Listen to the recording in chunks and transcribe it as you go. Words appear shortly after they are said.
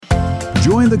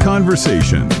Join the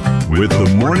conversation with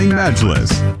the Morning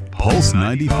Majlis, Pulse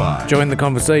 95. Join the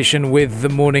conversation with the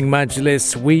Morning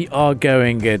Majlis. We are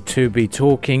going to be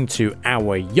talking to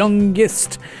our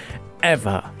youngest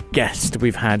ever guest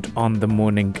we've had on the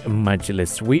Morning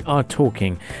Majlis. We are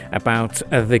talking about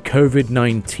the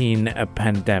COVID-19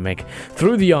 pandemic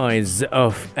through the eyes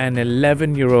of an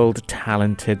 11-year-old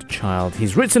talented child.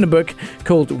 He's written a book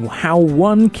called How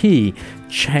One Key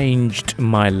Changed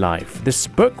My Life. This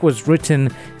book was written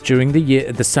during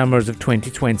the summers of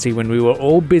 2020 when we were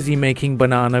all busy making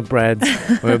banana breads.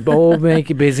 We were all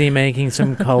busy making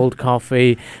some cold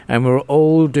coffee, and we were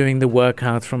all doing the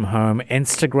workout from home,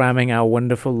 Instagramming our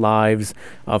wonderful lives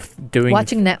of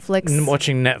watching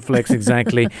Netflix,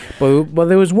 exactly. But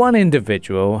there was one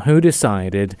individual who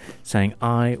decided, saying,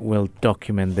 I will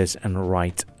document this and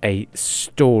write a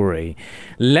story.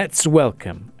 Let's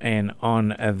welcome in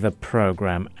on the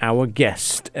program. Our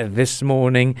guest this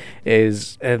morning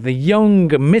is the young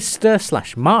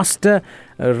Mr./Master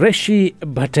Rishi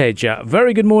Bhateja.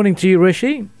 Very good morning to you,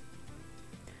 Rishi.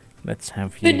 Let's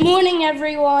have you. Good morning,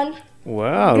 everyone.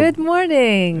 Wow. Good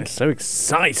morning. I'm so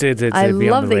excited to I be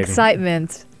on love the the radio.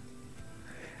 excitement.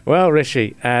 Well,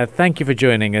 Rishi, thank you for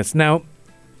joining us. Now,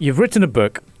 you've written a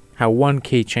book, How One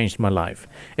Key Changed My Life.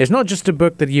 It's not just a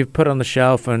book that you've put on the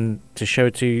shelf and to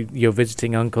show to your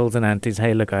visiting uncles and aunties,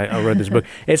 hey, look, I wrote this book.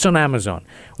 It's on Amazon.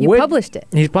 You published it.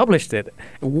 He's published it.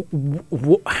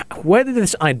 Where did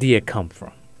this idea come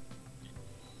from?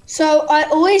 So I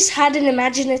always had an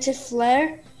imaginative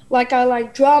flair. Like I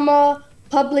like drama,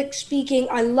 public speaking.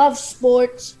 I love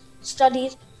sports,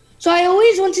 studies. So I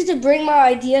always wanted to bring my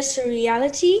ideas to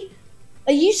reality.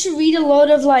 I used to read a lot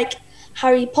of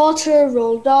Harry Potter,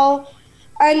 Roald Dahl,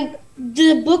 and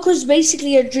the book was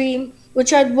basically a dream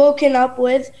which I'd woken up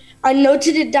with. I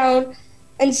noted it down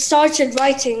and started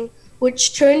writing,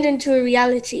 which turned into a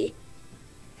reality.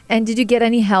 And did you get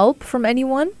any help from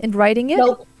anyone in writing it?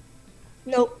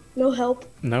 Nope, no help.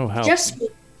 No help. Just me.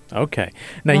 Okay.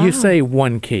 Now, you say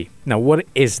one key. Now, what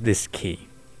is this key?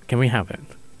 Can we have it?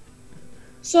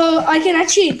 So I can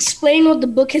actually explain what the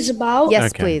book is about.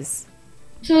 Yes, Okay. please.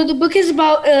 So the book is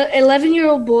about an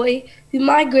 11-year-old boy who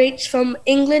migrates from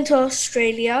England to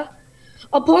Australia.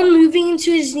 Upon moving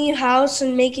into his new house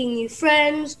and making new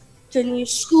friends, to a new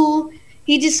school,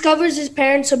 he discovers his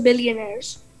parents are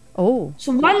billionaires. Oh.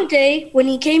 So one day, when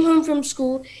he came home from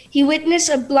school, he witnessed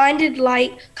a blinded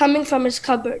light coming from his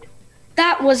cupboard.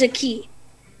 That was a key.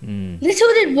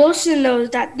 Little did Wilson know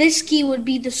that this key would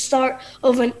be the start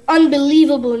of an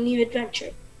unbelievable new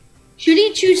adventure. Should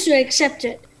he choose to accept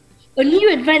it, a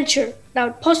new adventure that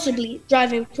would possibly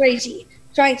drive him crazy,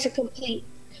 trying to complete.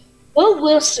 Will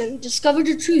Wilson discover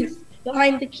the truth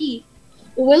behind the key,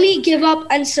 or will he give up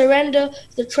and surrender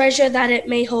the treasure that it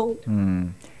may hold?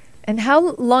 And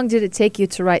how long did it take you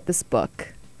to write this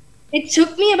book? It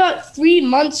took me about 3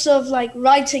 months of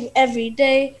writing every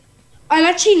day. I'm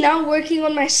actually now working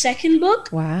on my second book.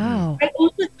 Wow. I'm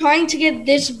also trying to get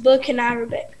this book in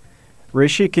Arabic.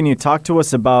 Rishi, can you talk to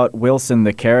us about Wilson,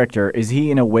 the character? Is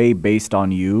he in a way based on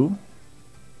you?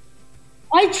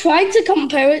 I tried to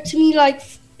compare it to me,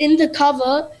 in the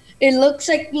cover, it looks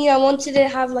like me. I wanted to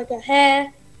have a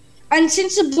hair. And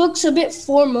since the book's a bit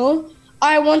formal,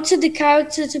 I wanted the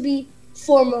character to be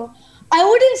formal. I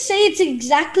wouldn't say it's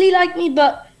exactly like me,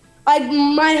 but I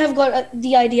might have got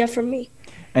the idea from me.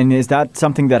 And is that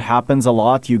something that happens a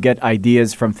lot? You get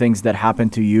ideas from things that happen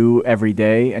to you every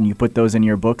day and you put those in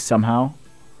your book somehow?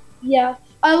 Yeah,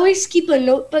 I always keep a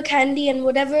notebook handy, and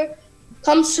whatever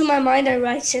comes to my mind, I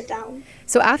write it down.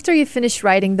 So after you finished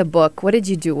writing the book, what did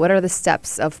you do? What are the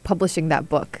steps of publishing that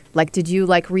book? Did you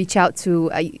reach out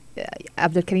to,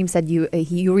 Abdul Karim said you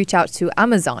reach out to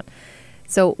Amazon.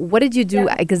 So what did you do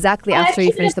exactly after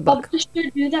you finished the book? I actually had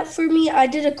a publisher do that for me. I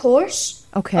did a course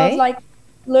Okay. of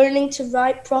learning to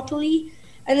write properly,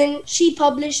 and then she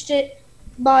published it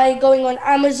by going on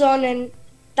Amazon, and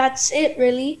that's it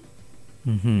really.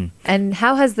 And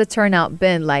how has the turnout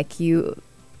been?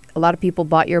 A lot of people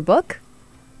bought your book?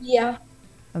 Yeah.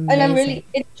 Amazing. And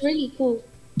it's really cool.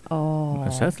 Oh.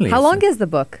 Certainly. How long is the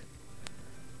book?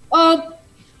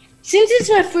 Since it's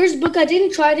my first book, I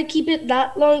didn't try to keep it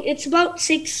that long. It's about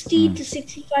 60 to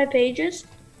 65 pages.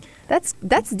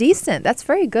 That's decent. That's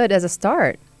very good as a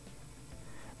start.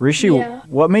 Rishi, Yeah.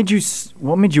 what made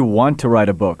you want to write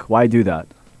a book? Why do that?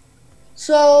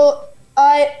 So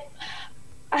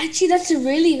actually, that's a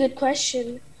really good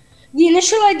question. The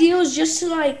initial idea was just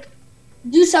to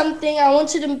do something.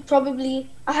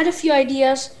 I had a few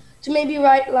ideas to maybe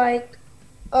write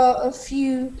a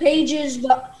few pages,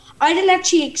 but I didn't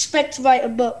actually expect to write a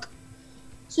book.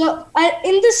 So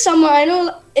in the summer, I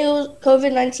know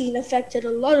COVID-19 affected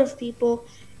a lot of people,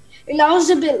 and I was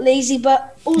a bit lazy,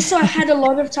 but also I had a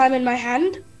lot of time in my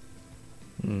hand.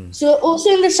 So also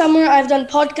in the summer, I've done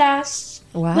podcasts.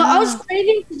 Wow. But I was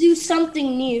craving to do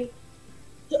something new.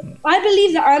 So I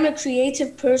believe that I'm a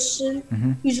creative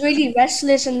person who's really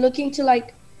restless and looking to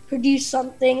like produce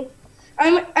something.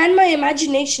 And my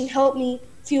imagination helped me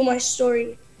feel my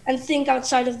story and think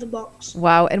outside of the box.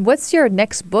 Wow. And what's your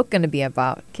next book going to be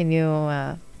about? Can you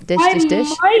dish? I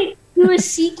might do a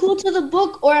sequel to the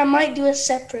book, or I might do a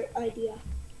separate idea.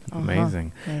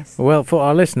 Amazing. Nice. Well, for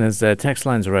our listeners, text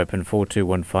lines are open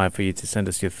 4215 for you to send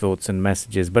us your thoughts and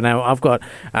messages. But now I've got,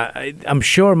 I'm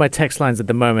sure my text lines at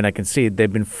the moment, I can see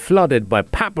they've been flooded by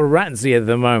paparazzi at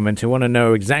the moment who want to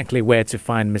know exactly where to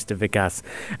find Mr. Vikas,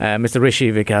 Mr.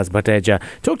 Rishi Vikas Bateja.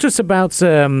 Talk to us about,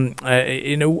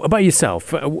 about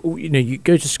yourself. You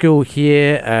go to school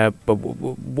here, but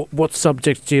what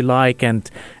subjects do you like? And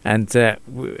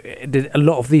did a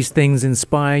lot of these things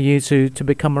inspire you to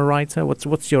become a writer?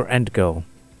 What's your end goal?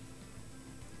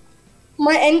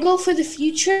 My end goal for the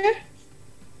future?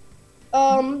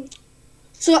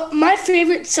 So my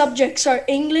favorite subjects are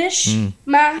English,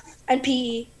 math, and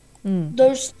PE.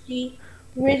 Those three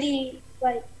really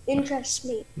interest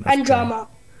me. And drama.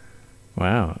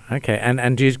 Wow. Okay.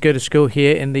 And do you go to school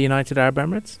here in the United Arab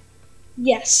Emirates?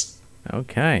 Yes.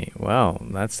 Okay. Well,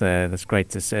 that's great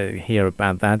to hear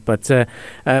about that. But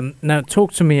now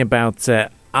talk to me about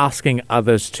asking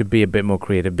others to be a bit more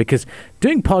creative, because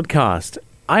doing podcast,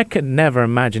 I could never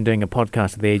imagine doing a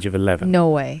podcast at the age of 11. No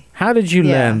way. How did you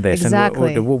learn this?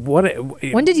 Exactly. And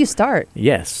When did you start?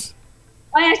 Yes.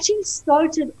 I actually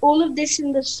started all of this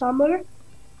in the summer.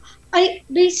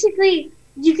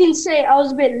 You can say I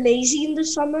was a bit lazy in the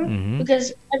summer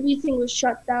because everything was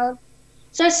shut down.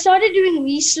 So I started doing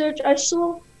research.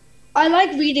 I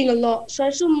like reading a lot. So I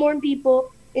saw more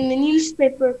people in the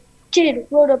newspaper. Kid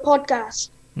wrote a podcast.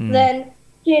 Then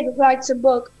kid writes a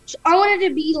book. So I wanted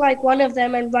to be like one of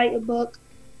them and write a book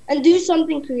and do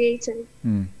something creative.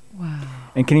 Wow.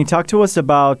 And can you talk to us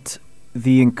about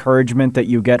the encouragement that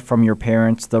you get from your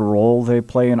parents, the role they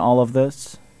play in all of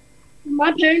this?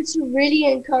 My parents are really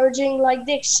encouraging. Like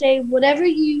they say, whatever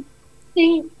you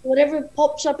think, whatever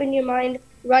pops up in your mind,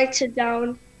 write it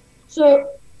down. So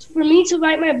for me to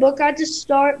write my book, I had to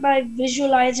start by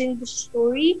visualizing the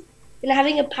story and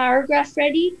having a paragraph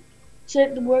ready, so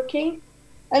it's working.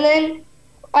 And then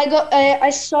I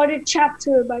started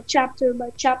chapter by chapter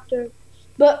by chapter.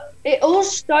 But it all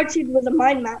started with a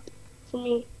mind map for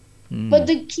me. But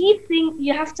the key thing,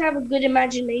 you have to have a good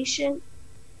imagination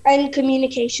and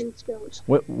communication skills.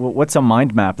 What's a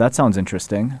mind map? That sounds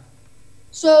interesting.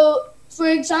 So, for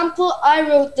example, I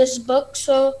wrote this book,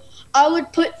 so I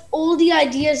would put all the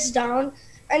ideas down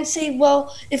and say,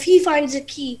 well, if he finds a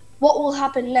key, what will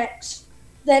happen next?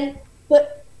 Then,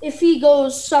 but if he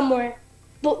goes somewhere,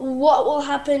 but what will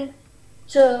happen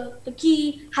to the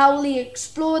key? How will he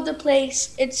explore the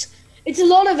place? It's a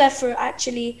lot of effort,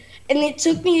 actually, and it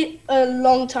took me a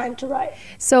long time to write.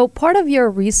 So part of your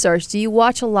research, do you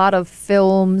watch a lot of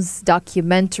films,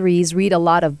 documentaries, read a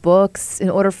lot of books in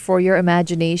order for your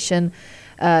imagination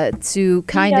to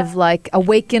kind of like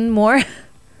awaken more?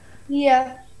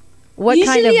 Yeah. What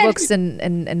kind of Usually books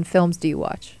and films do you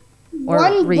watch or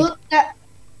One read? book that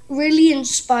really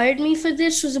inspired me for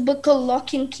this was a book called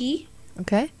Lock and Key.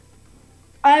 Okay.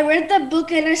 I read that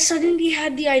book and I suddenly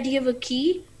had the idea of a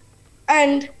key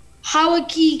and how a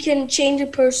key can change a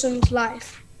person's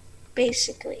life,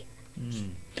 basically.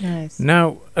 Nice.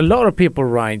 Now, a lot of people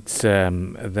write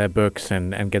their books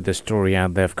and get their story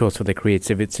out there, of course, for their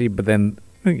creativity, but then,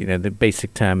 the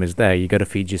basic term is there. You got to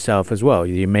feed yourself as well.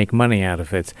 You make money out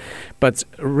of it. But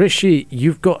Rishi,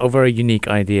 you've got a very unique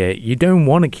idea. You don't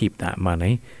want to keep that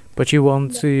money, but you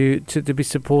want to be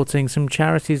supporting some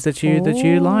charities that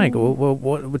you like.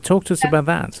 Well, talk to us about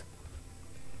that.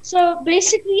 So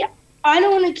basically, I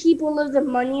don't want to keep all of the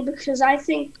money because I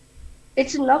think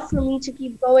it's enough for me to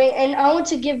keep going, and I want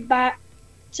to give back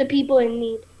to people in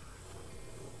need.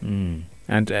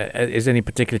 And is there any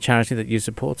particular charity that you're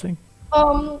supporting?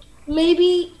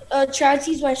 Maybe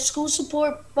charities my school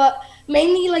support, but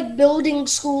mainly like building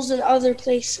schools in other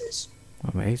places.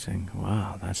 Amazing.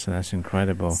 Wow, that's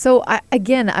incredible. So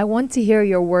I want to hear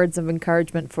your words of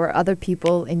encouragement for other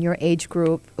people in your age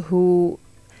group who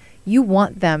you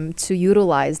want them to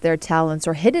utilize their talents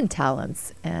or hidden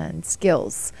talents and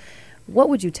skills. What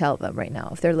would you tell them right now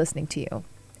if they're listening to you?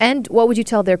 And what would you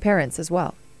tell their parents as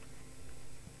well?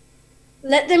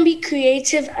 Let them be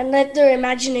creative and let their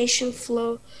imagination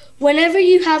flow. Whenever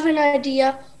you have an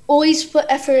idea, always put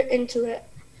effort into it,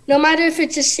 no matter if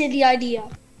it's a silly idea.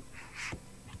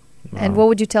 And what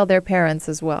would you tell their parents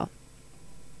as well?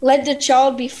 Let the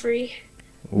child be free.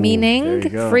 there Meaning, you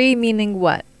go. free meaning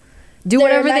what? Do Their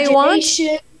whatever they want?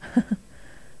 imagination-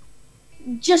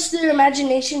 Just their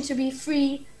imagination to be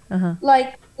free. Uh-huh.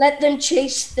 Like, let them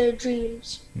chase their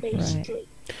dreams, basically.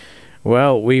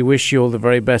 Well, we wish you all the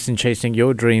very best in chasing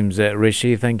your dreams,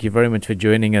 Rishi. Thank you very much for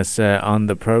joining us on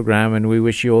the program, and we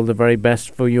wish you all the very best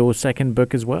for your second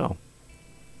book as well.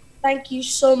 Thank you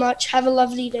so much. Have a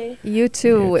lovely day. You too.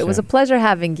 You It was too. a pleasure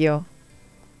having you.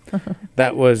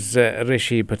 That was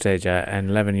Rishi Pateja, an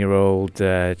 11-year-old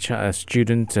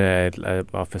student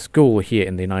of a school here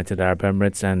in the United Arab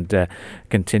Emirates, and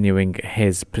continuing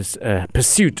his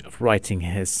pursuit of writing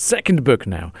his second book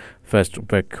now. First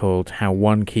book, called How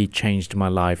One Key Changed My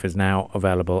Life, is now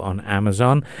available on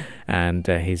Amazon, and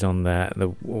he's on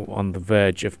the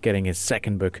verge of getting his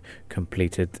second book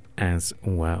completed as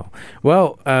well.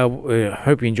 Well,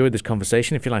 hope you enjoyed this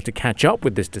conversation. If you'd like to catch up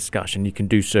with this discussion, you can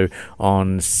do so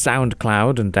on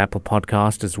SoundCloud and Apple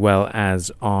Podcast, as well as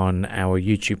on our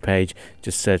YouTube page.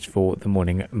 Just search for The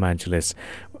Morning Majlis.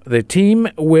 The team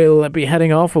will be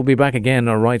heading off. We'll be back again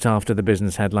right after the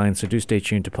business headlines, so do stay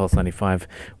tuned to Pulse 95.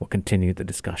 We'll continue the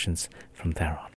discussions from there on.